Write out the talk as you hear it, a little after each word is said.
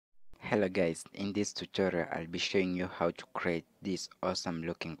Hello guys, in this tutorial I'll be showing you how to create this awesome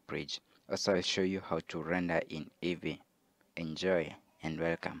looking bridge. Also I'll show you how to render in Eevee. Enjoy and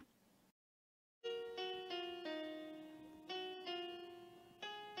welcome.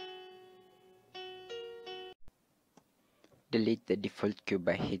 Delete the default cube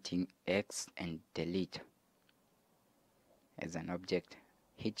by hitting X and delete as an object.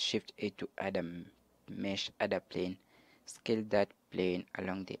 Hit Shift A to add a mesh, add a plane. Scale that plane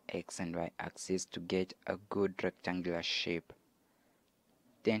along the X and Y axis to get a good rectangular shape.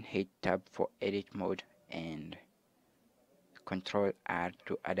 Then hit Tab for edit mode and Ctrl R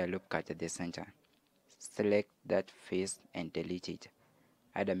to add a loop cut at the center. Select that face and delete it.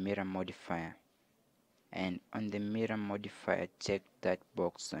 Add a mirror modifier, and on the mirror modifier check that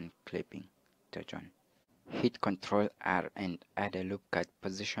box on clipping. Touch on. Hit Ctrl R and add a loop cut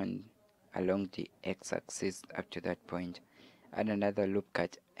position along the x-axis up to that point. Add another loop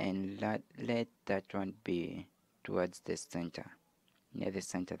cut and let that one be towards the center, near the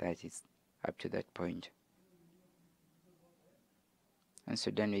center, that is up to that point. Once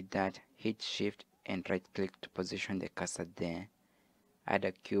you're done with that, hit Shift and right click to position the cursor there. Add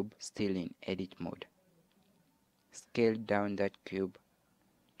a cube still in edit mode. Scale down that cube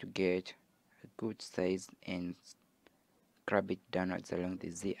to get a good size and grab it downwards along the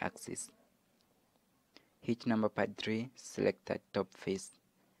Z axis. Hit number pad 3, select that top face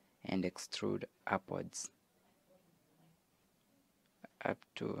and extrude upwards up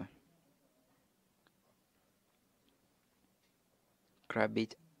to grab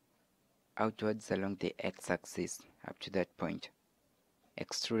it outwards along the x-axis up to that point.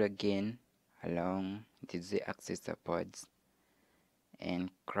 Extrude again along the z-axis upwards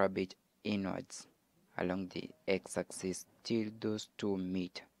and grab it inwards along the x-axis till those two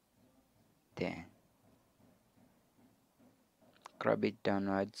meet there. Grab it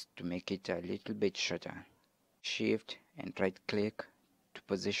downwards to make it a little bit shorter. Shift and right click to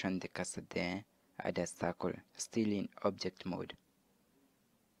position the cursor there. Add a circle still in object mode.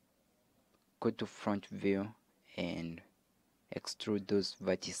 Go to front view and extrude those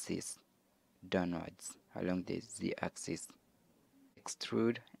vertices downwards along the z-axis.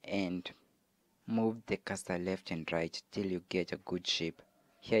 Extrude and move the cursor left and right till you get a good shape.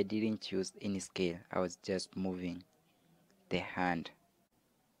 Here I didn't use any scale, I was just moving the hand.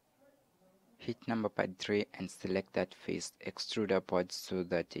 Hit number pad 3 and select that face. Extrude upwards so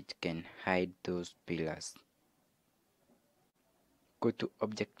that it can hide those pillars. Go to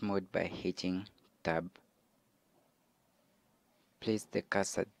object mode by hitting Tab. Place the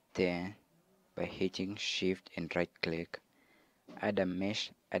cursor there by hitting Shift and right click. Add a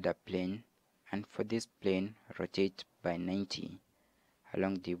mesh, add a plane, and for this plane rotate by 90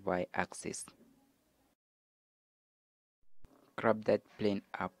 along the Y axis. Grab that plane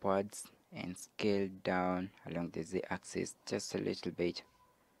upwards and scale down along the Z axis just a little bit.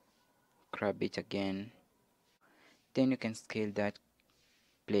 Grab it again. Then you can scale that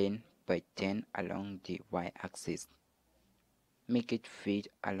plane by 10 along the Y axis. Make it fit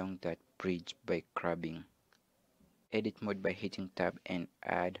along that bridge by grabbing. Edit mode by hitting Tab and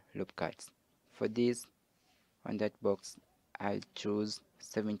add loop cuts. For this, on that box, I'll choose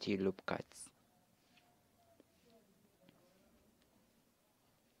 70 loop cuts.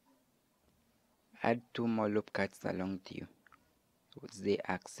 Add 2 more loop cuts along the Z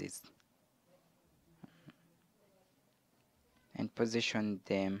axis and position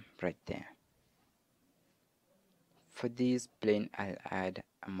them right there. For this plane I'll add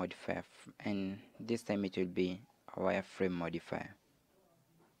a modifier and this time it will be a wireframe modifier.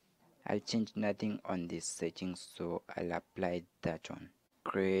 I'll change nothing on this setting, so I'll apply that one.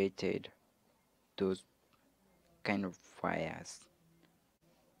 Created those kind of wires.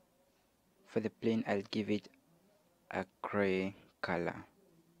 For the plane I'll give it a gray color.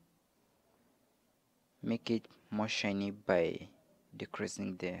 Make it more shiny by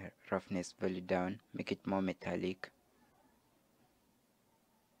decreasing the roughness value down. Make it more metallic.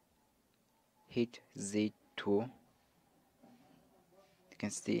 Hit Z2. You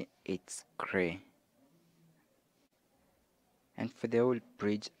can see it's gray. And for the whole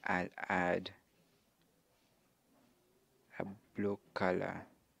bridge I'll add a blue color.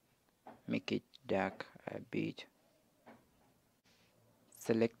 Make it dark a bit.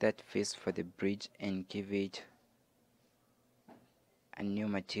 Select that face for the bridge and give it a new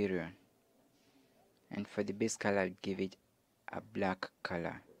material. And for the base color, I'll give it a black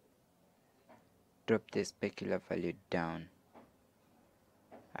color. Drop the specular value down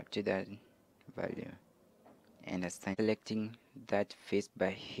up to that value. And assign selecting that face by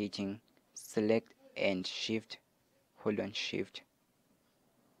hitting select and shift, hold on shift.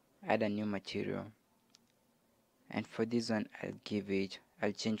 add a new material, and for this one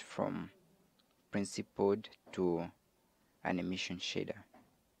I'll change from principled to animation shader,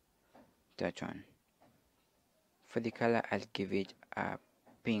 that one. For the color I'll give it a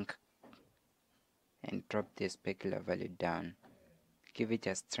pink and drop the specular value down, give it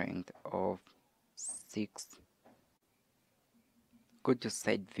a strength of 6. Go to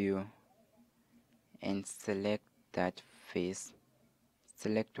side view and select that face,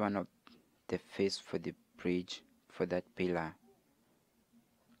 select one of the face for the bridge for that pillar,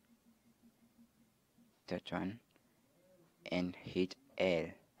 that one, and hit L.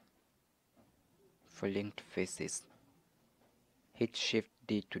 For linked faces, hit Shift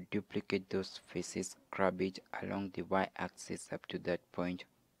D to duplicate those faces, grab it along the y-axis up to that point,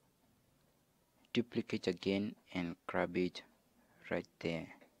 duplicate again and grab it right there.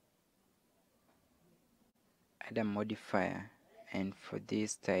 Add a modifier, and for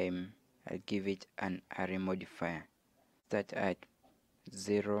this time I'll give it an array modifier. Start at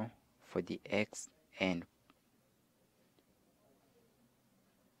 0 for the x and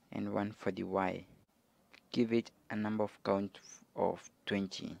 1 for the y. Give it a number of count of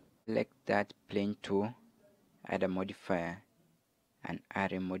 20. Select that plane tool, add a modifier, an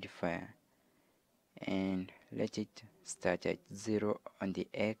array modifier, and let it start at 0 on the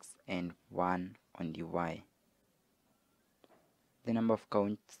x and 1 on the y. The number of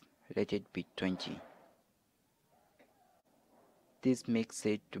counts, let it be 20. This makes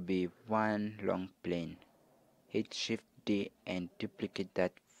it to be one long plane. Hit Shift D and duplicate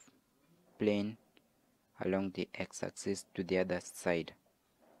that plane along the x-axis to the other side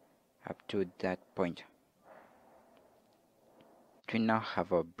up to that point. We now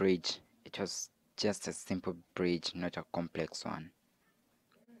have a bridge. It was just a simple bridge, not a complex one,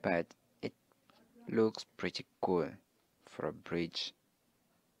 but it looks pretty cool for a bridge.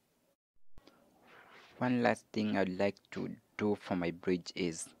 One last thing I'd like to do for my bridge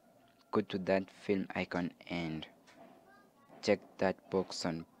is go to that film icon and check that box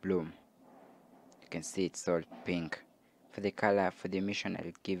on bloom. You can see it's all pink. For the color, for the emission,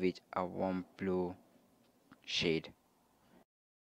 I'll give it a warm blue shade.